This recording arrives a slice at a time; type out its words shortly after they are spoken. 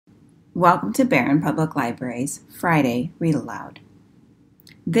Welcome to Barron Public Library's Friday Read Aloud.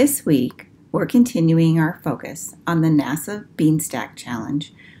 This week, we're continuing our focus on the NASA Beanstack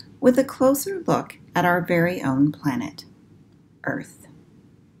Challenge with a closer look at our very own planet, Earth.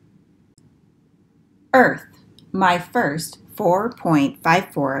 Earth, my first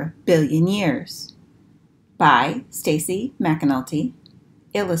 4.54 billion years, by Stacy McAnulty,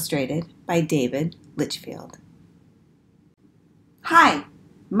 illustrated by David Litchfield. Hi,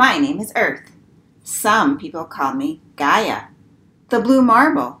 my name is Earth. Some people call me Gaia, the blue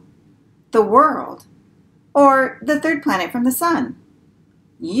marble, the world, or the third planet from the sun.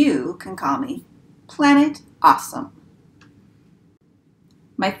 You can call me Planet Awesome.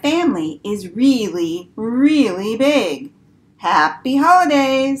 My family is really, really big. Happy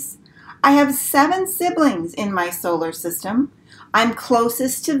holidays! I have 7 siblings in my solar system. I'm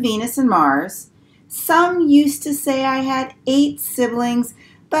closest to Venus and Mars. Some used to say I had 8 siblings,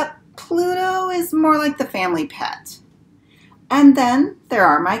 but Pluto is more like the family pet. And then there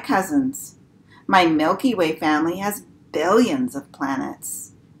are my cousins. My Milky Way family has billions of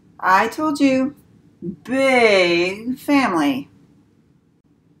planets. I told you, big family.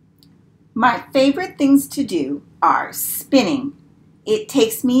 My favorite things to do are spinning. It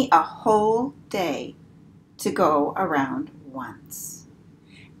takes me a whole day to go around once.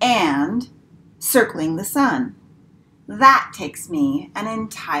 And circling the sun. That takes me an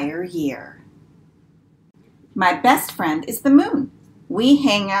entire year. My best friend is the moon. We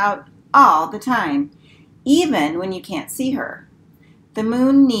hang out all the time, even when you can't see her. The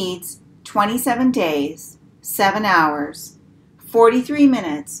moon needs 27 days, 7 hours, 43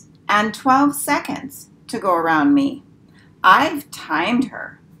 minutes, and 12 seconds to go around me. I've timed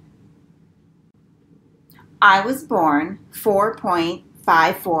her. I was born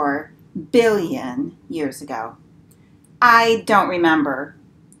 4.54 billion years ago. I don't remember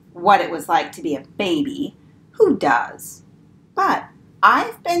what it was like to be a baby. Who does? But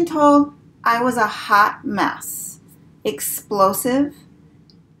I've been told I was a hot mess, explosive,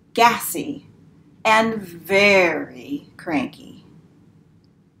 gassy, and very cranky.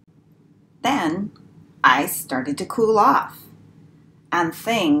 Then I started to cool off, and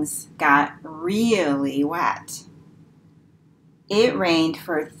things got really wet. It rained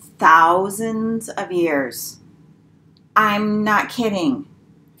for thousands of years. I'm not kidding.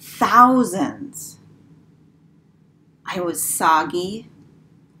 Thousands. I was soggy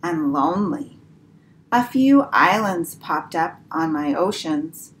and lonely. A few islands popped up on my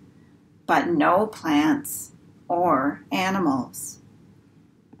oceans, but no plants or animals.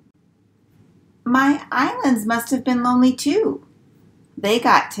 My islands must have been lonely too. They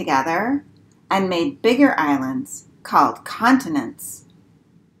got together and made bigger islands called continents.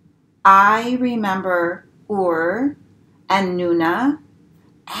 I remember Ur and Nuna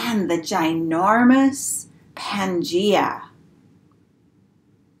and the ginormous Pangaea.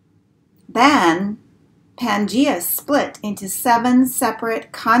 Then Pangaea split into 7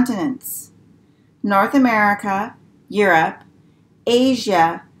 separate continents: North America, Europe,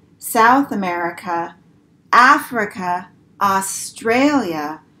 Asia, South America, Africa,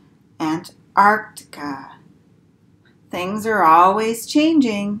 Australia, and Antarctica. Things are always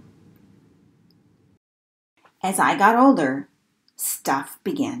changing. As I got older, stuff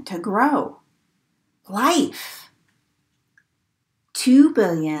began to grow. Life.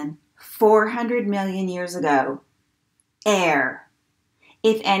 2,400 million years ago. Air.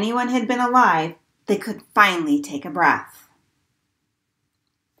 If anyone had been alive, they could finally take a breath.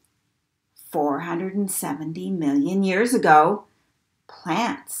 470 million years ago,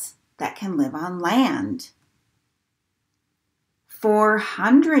 plants that can live on land.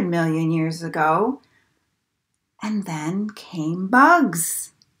 400 million years ago, and then came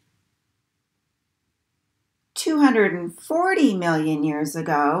bugs. 240 million years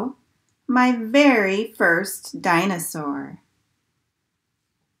ago, my very first dinosaur.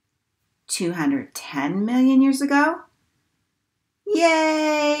 210 million years ago,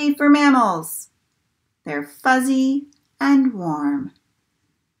 yay for mammals! They're fuzzy and warm.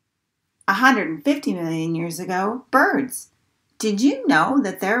 150 million years ago, birds. Did you know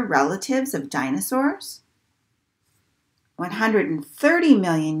that they're relatives of dinosaurs? 130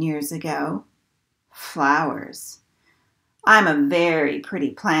 million years ago, flowers. I'm a very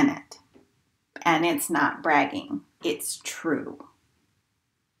pretty planet, and it's not bragging, it's true.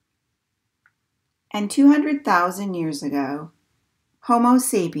 And 200,000 years ago, Homo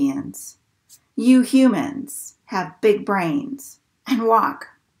Sapiens. You humans have big brains and walk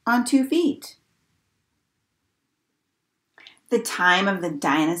on 2 feet. The time of the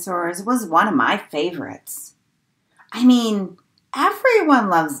dinosaurs was one of my favorites. I mean, Everyone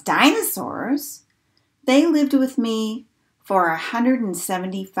loves dinosaurs. They lived with me for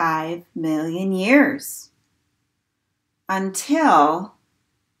 175 million years. Until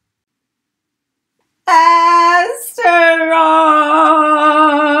asteroid!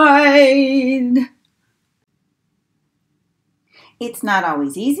 It's not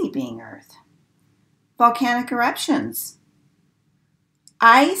always easy being Earth. Volcanic eruptions,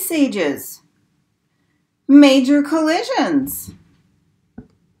 ice ages, major collisions.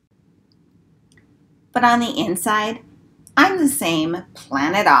 But on the inside, I'm the same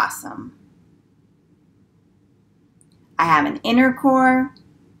planet awesome. I have an inner core,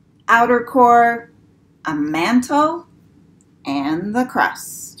 outer core, a mantle, and the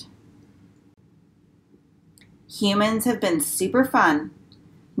crust. Humans have been super fun.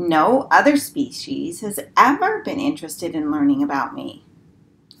 No other species has ever been interested in learning about me.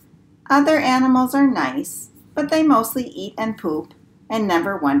 Other animals are nice, but they mostly eat and poop and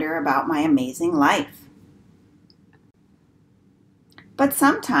never wonder about my amazing life. But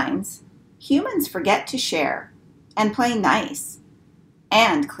sometimes humans forget to share and play nice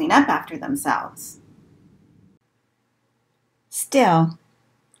and clean up after themselves. Still,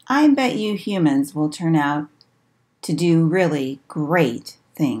 I bet you humans will turn out to do really great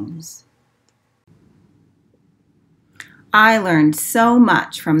things. I learned so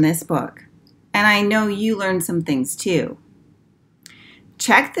much from this book, and I know you learned some things too.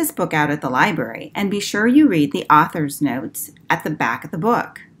 Check this book out at the library and be sure you read the author's notes at the back of the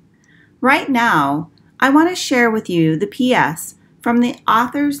book. Right now, I want to share with you the PS from the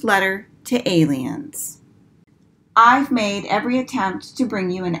author's letter to aliens. I've made every attempt to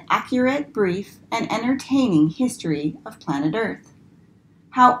bring you an accurate, brief, and entertaining history of planet Earth.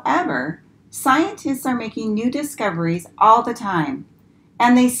 However, scientists are making new discoveries all the time,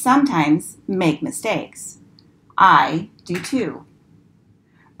 and they sometimes make mistakes. I do too.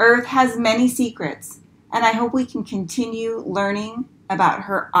 Earth has many secrets, and I hope we can continue learning about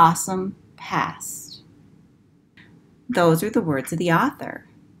her awesome past. Those are the words of the author,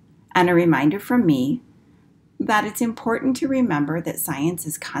 and a reminder from me that it's important to remember that science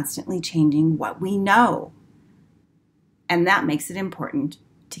is constantly changing what we know, and that makes it important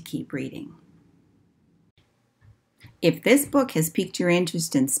to keep reading. If this book has piqued your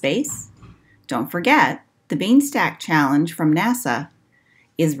interest in space, don't forget the Beanstack Challenge from NASA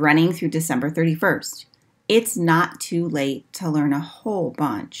is running through December 31st. It's not too late to learn a whole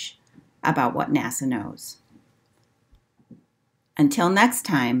bunch about what NASA knows. Until next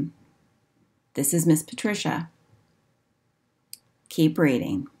time, this is Miss Patricia. Keep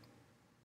reading.